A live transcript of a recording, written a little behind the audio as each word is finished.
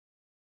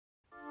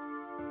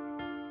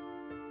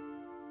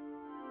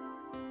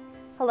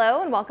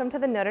Hello and welcome to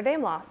the Notre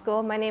Dame Law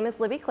School. My name is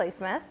Libby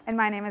Klesmith. And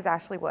my name is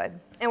Ashley Wood.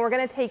 And we're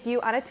going to take you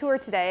on a tour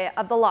today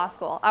of the law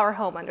school, our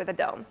home under the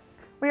dome.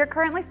 We are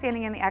currently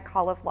standing in the Eck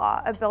Hall of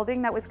Law, a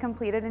building that was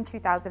completed in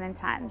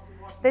 2010.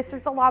 This is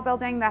the law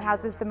building that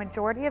houses the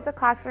majority of the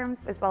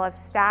classrooms, as well as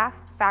staff,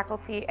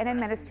 faculty, and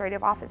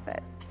administrative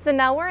offices. So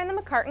now we're in the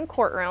McCartan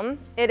courtroom.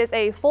 It is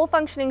a full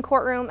functioning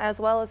courtroom as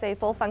well as a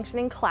full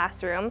functioning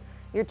classroom.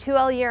 Your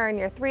 2L year and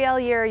your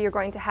 3L year, you're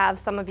going to have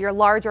some of your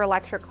larger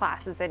lecture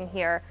classes in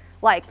here,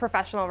 like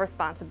professional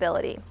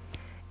responsibility.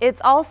 It's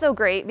also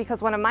great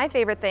because one of my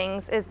favorite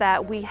things is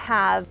that we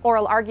have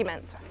oral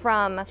arguments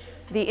from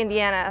the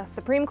Indiana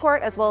Supreme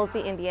Court as well as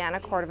the Indiana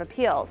Court of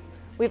Appeals.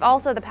 We've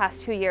also the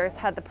past 2 years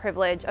had the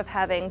privilege of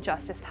having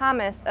Justice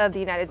Thomas of the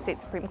United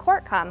States Supreme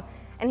Court come,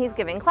 and he's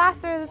giving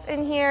classes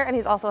in here and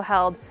he's also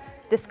held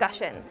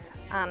discussions.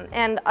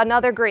 And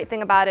another great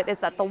thing about it is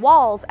that the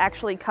walls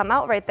actually come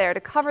out right there to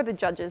cover the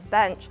judge's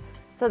bench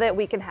so that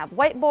we can have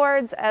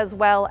whiteboards as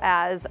well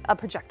as a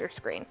projector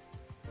screen.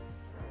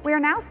 We are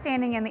now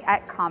standing in the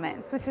Eck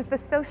Commons, which is the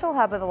social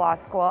hub of the law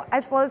school,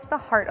 as well as the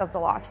heart of the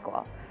law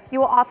school. You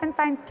will often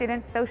find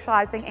students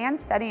socializing and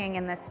studying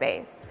in this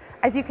space.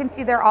 As you can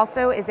see, there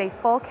also is a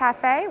full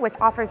cafe, which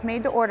offers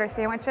made-to-order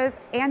sandwiches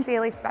and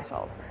daily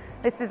specials.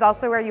 This is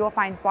also where you will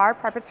find bar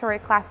preparatory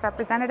class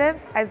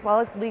representatives, as well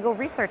as legal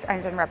research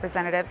engine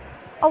representatives,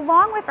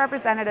 along with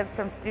representatives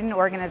from student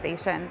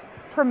organizations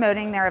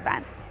promoting their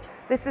events.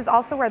 This is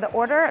also where the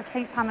Order of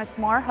St. Thomas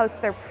More hosts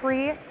their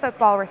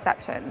pre-football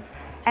receptions,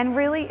 and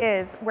really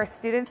is where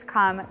students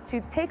come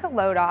to take a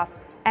load off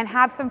and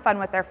have some fun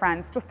with their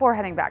friends before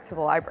heading back to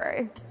the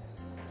library.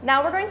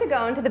 Now we're going to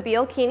go into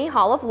the Keeney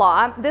Hall of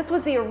Law. This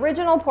was the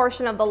original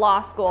portion of the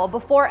law school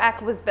before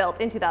Eck was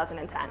built in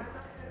 2010.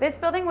 This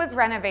building was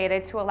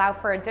renovated to allow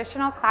for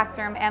additional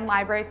classroom and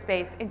library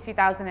space in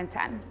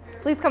 2010.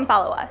 Please come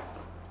follow us.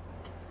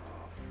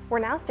 We're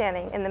now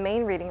standing in the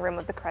main reading room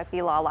of the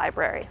Kresge Law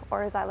Library,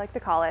 or as I like to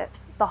call it,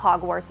 the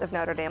Hogwarts of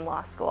Notre Dame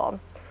Law School.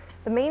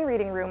 The main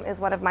reading room is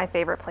one of my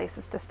favorite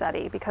places to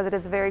study because it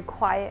is a very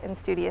quiet and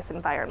studious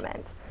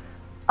environment.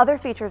 Other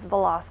features of the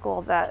law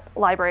school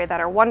library that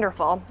are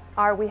wonderful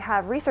are we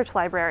have research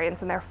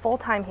librarians and they're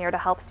full-time here to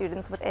help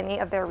students with any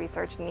of their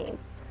research needs.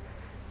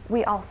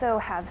 We also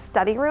have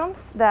study rooms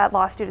that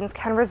law students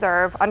can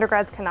reserve.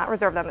 Undergrads cannot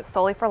reserve them, it's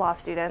solely for law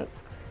students.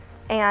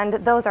 And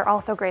those are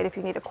also great if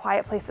you need a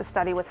quiet place to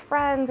study with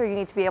friends or you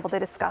need to be able to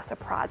discuss a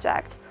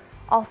project.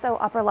 Also,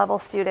 upper-level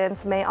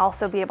students may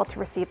also be able to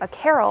receive a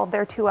Carol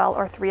their 2L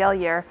or 3L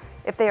year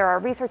if they are a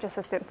research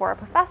assistant for a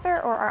professor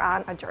or are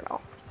on a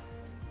journal.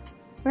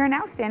 We are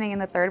now standing in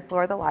the third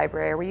floor of the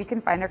library where you can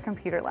find our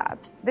computer lab.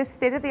 This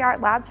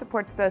state-of-the-art lab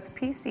supports both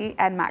PC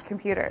and Mac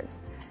computers.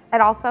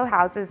 It also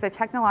houses the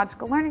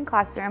technological learning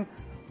classroom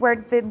where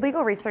the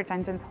legal research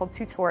engines hold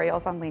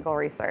tutorials on legal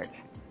research.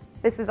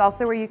 This is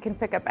also where you can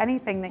pick up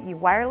anything that you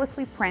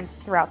wirelessly print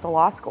throughout the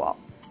law school.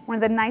 One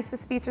of the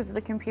nicest features of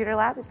the computer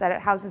lab is that it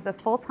houses a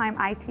full-time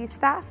IT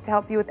staff to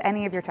help you with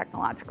any of your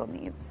technological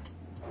needs.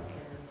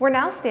 We're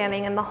now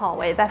standing in the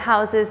hallway that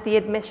houses the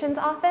admissions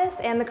office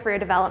and the career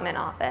development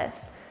office.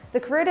 The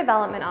career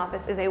development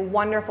office is a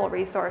wonderful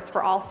resource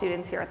for all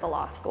students here at the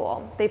law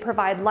school. They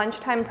provide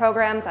lunchtime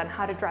programs on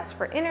how to dress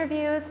for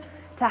interviews,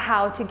 to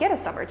how to get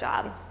a summer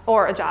job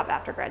or a job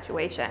after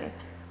graduation.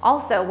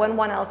 Also, when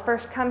 1Ls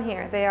first come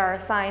here, they are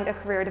assigned a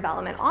career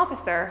development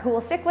officer who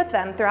will stick with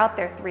them throughout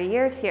their 3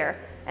 years here,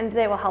 and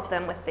they will help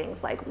them with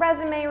things like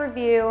resume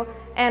review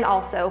and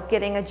also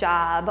getting a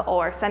job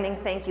or sending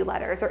thank you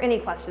letters or any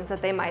questions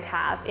that they might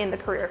have in the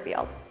career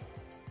field.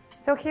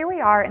 So here we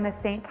are in the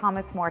St.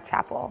 Thomas More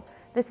Chapel.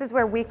 This is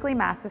where weekly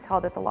mass is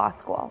held at the law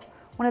school.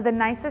 One of the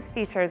nicest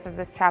features of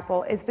this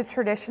chapel is the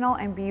traditional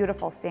and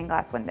beautiful stained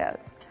glass windows.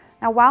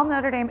 Now, while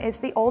Notre Dame is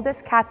the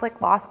oldest Catholic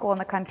law school in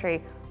the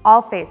country,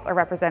 all faiths are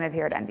represented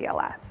here at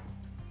NDLS.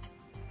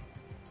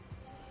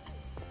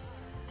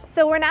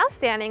 So we're now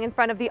standing in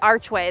front of the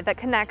archway that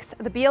connects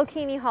the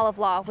Keeney Hall of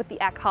Law with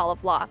the Eck Hall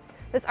of Law.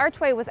 This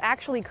archway was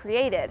actually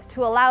created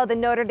to allow the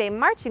Notre Dame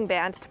marching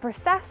band to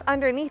process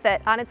underneath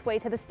it on its way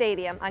to the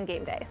stadium on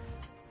game days.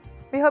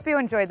 We hope you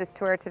enjoyed this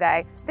tour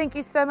today. Thank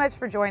you so much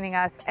for joining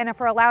us and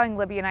for allowing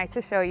Libby and I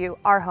to show you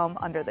our home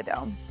under the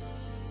dome.